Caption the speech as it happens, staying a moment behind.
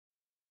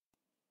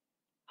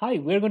Hi,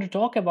 we're going to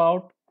talk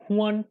about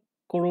Wuhan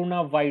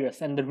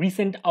coronavirus and the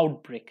recent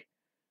outbreak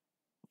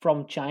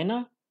from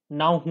China.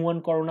 Now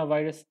Wuhan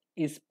coronavirus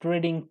is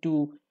spreading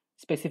to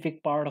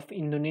specific part of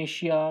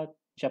Indonesia,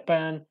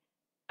 Japan,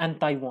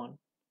 and Taiwan.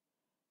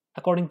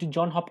 According to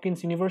Johns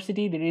Hopkins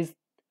University, there is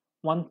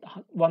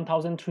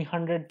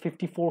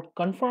 1,354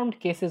 confirmed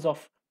cases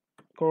of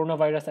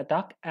coronavirus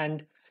attack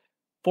and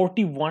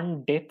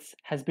 41 deaths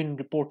has been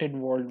reported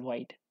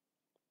worldwide.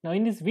 Now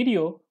in this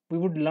video, we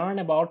would learn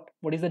about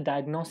what is the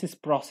diagnosis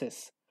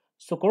process.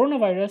 So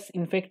coronavirus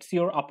infects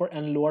your upper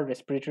and lower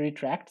respiratory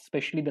tract,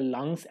 especially the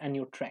lungs and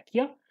your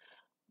trachea.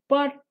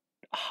 But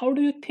how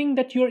do you think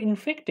that you're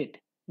infected?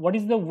 What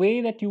is the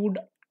way that you would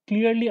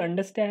clearly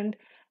understand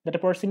that a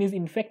person is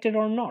infected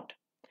or not?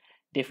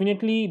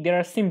 Definitely there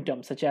are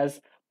symptoms such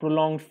as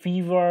prolonged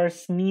fever,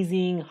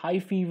 sneezing, high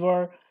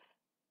fever.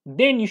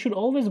 Then you should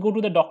always go to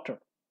the doctor.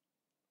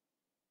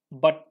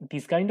 But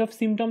these kind of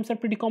symptoms are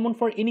pretty common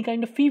for any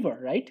kind of fever,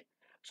 right?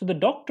 So the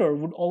doctor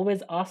would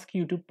always ask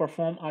you to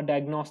perform a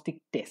diagnostic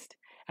test.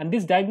 And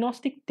this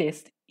diagnostic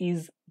test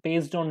is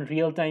based on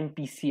real-time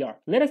PCR.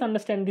 Let us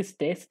understand this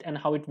test and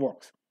how it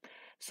works.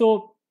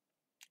 So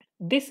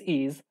this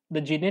is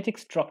the genetic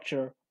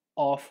structure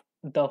of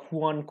the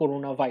Wuhan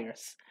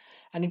coronavirus.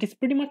 And it is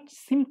pretty much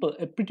simple,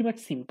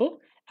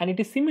 and it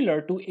is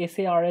similar to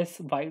SARS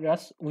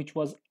virus, which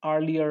was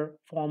earlier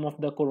form of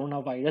the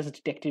coronavirus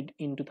detected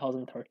in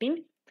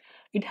 2013.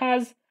 It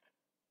has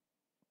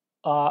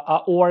a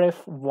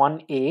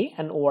ORF1A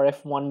and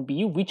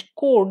ORF1B, which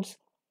codes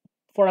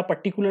for a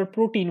particular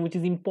protein which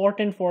is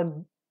important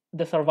for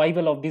the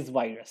survival of this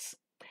virus.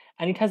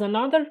 And it has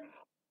another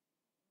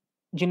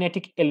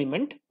genetic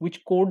element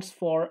which codes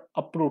for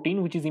a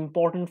protein which is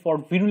important for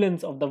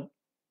virulence of the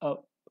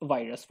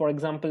virus. For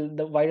example,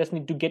 the virus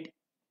need to get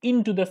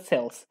into the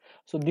cells.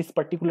 So this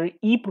particular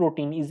E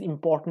protein is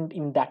important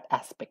in that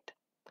aspect.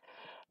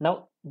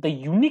 Now, the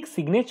unique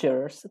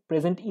signatures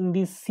present in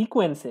these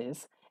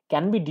sequences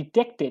can be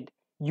detected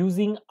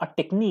using a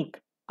technique,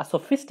 a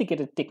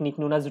sophisticated technique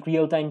known as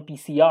real-time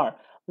PCR.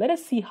 Let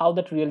us see how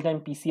that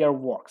real-time PCR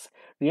works.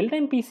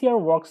 Real-time PCR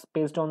works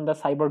based on the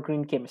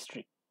cybergreen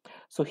chemistry.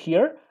 So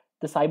here,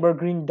 the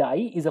cybergreen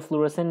dye is a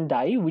fluorescent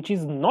dye which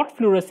is not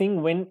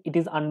fluorescing when it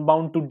is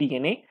unbound to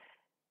DNA.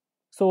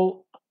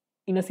 So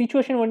in a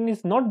situation when it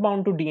is not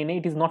bound to DNA,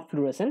 it is not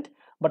fluorescent,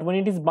 but when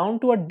it is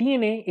bound to a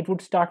DNA, it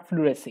would start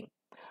fluorescing.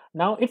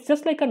 Now it's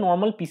just like a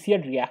normal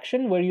PCR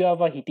reaction where you have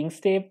a heating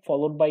step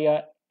followed by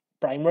a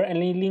primer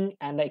annealing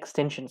and an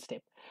extension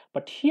step.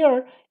 But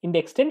here in the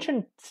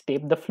extension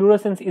step, the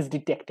fluorescence is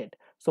detected.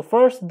 So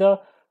first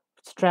the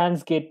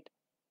strands get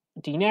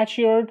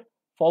denatured,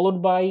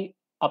 followed by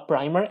a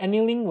primer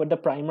annealing where the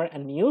primer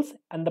anneals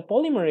and the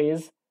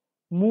polymerase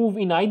move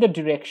in either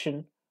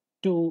direction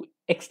to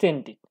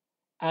extend it.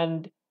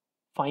 And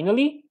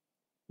finally,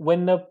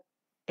 when the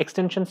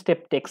extension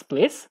step takes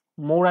place,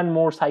 more and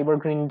more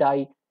cybergreen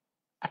dye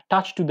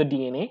attached to the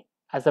DNA.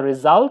 As a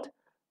result,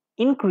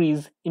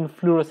 increase in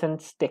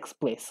fluorescence takes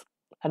place.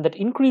 And that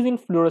increase in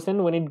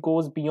fluorescence, when it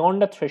goes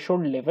beyond a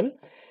threshold level,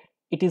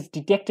 it is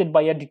detected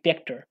by a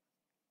detector.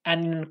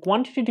 And in a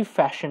quantitative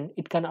fashion,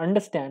 it can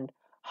understand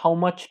how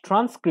much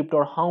transcript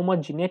or how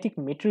much genetic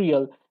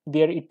material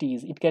there it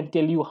is. It can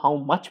tell you how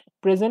much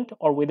present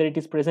or whether it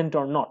is present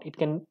or not. It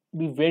can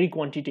be very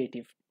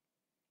quantitative.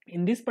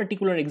 In this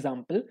particular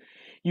example,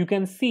 you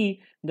can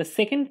see the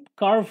second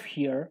curve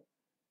here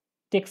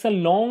takes a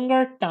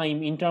longer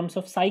time in terms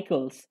of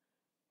cycles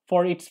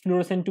for its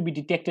fluorescence to be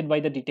detected by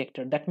the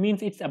detector. That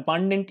means its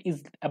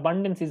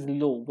abundance is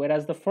low,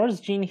 whereas the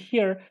first gene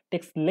here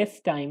takes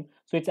less time,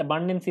 so its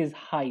abundance is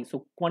high.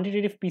 So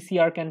quantitative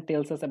PCR can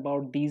tell us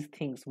about these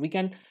things. We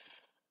can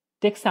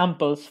take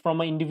samples from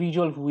an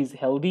individual who is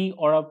healthy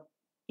or an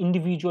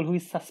individual who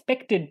is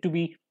suspected to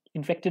be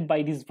infected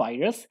by this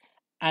virus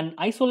and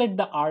isolate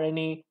the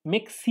RNA,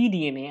 make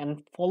cDNA,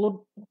 and followed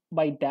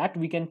by that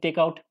we can take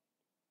out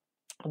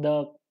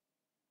the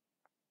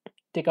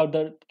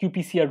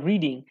qPCR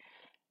reading,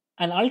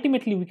 and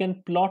ultimately we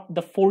can plot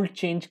the fold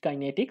change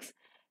kinetics.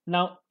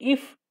 Now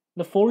if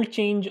the fold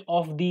change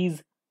of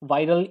these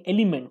viral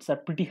elements are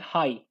pretty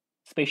high,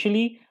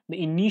 especially the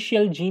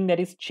initial gene that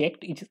is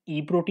checked, it is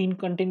E protein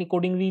content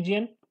coding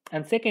region,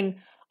 and second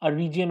a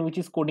region which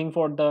is coding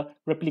for the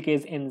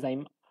replicase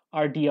enzyme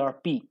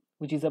RDRP,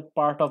 which is a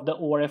part of the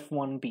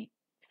ORF1B.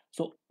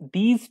 So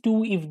these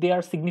two, if they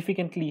are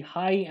significantly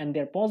high and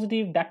they're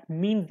positive, that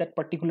means that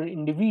particular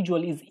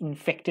individual is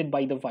infected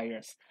by the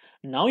virus.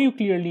 Now you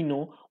clearly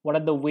know what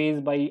are the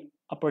ways by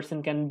a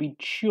person can be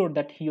sure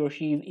that he or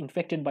she is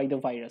infected by the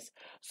virus.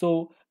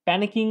 So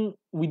panicking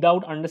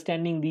without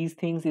understanding these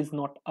things is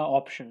not an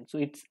option. So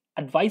it's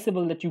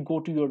advisable that you go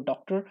to your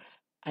doctor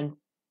and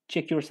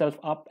check yourself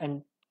up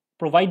and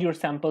provide your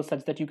samples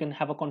such that you can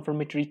have a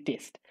confirmatory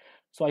test.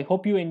 So I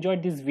hope you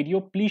enjoyed this video.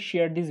 Please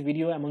share this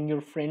video among your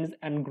friends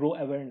and grow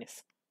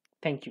awareness.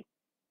 Thank you.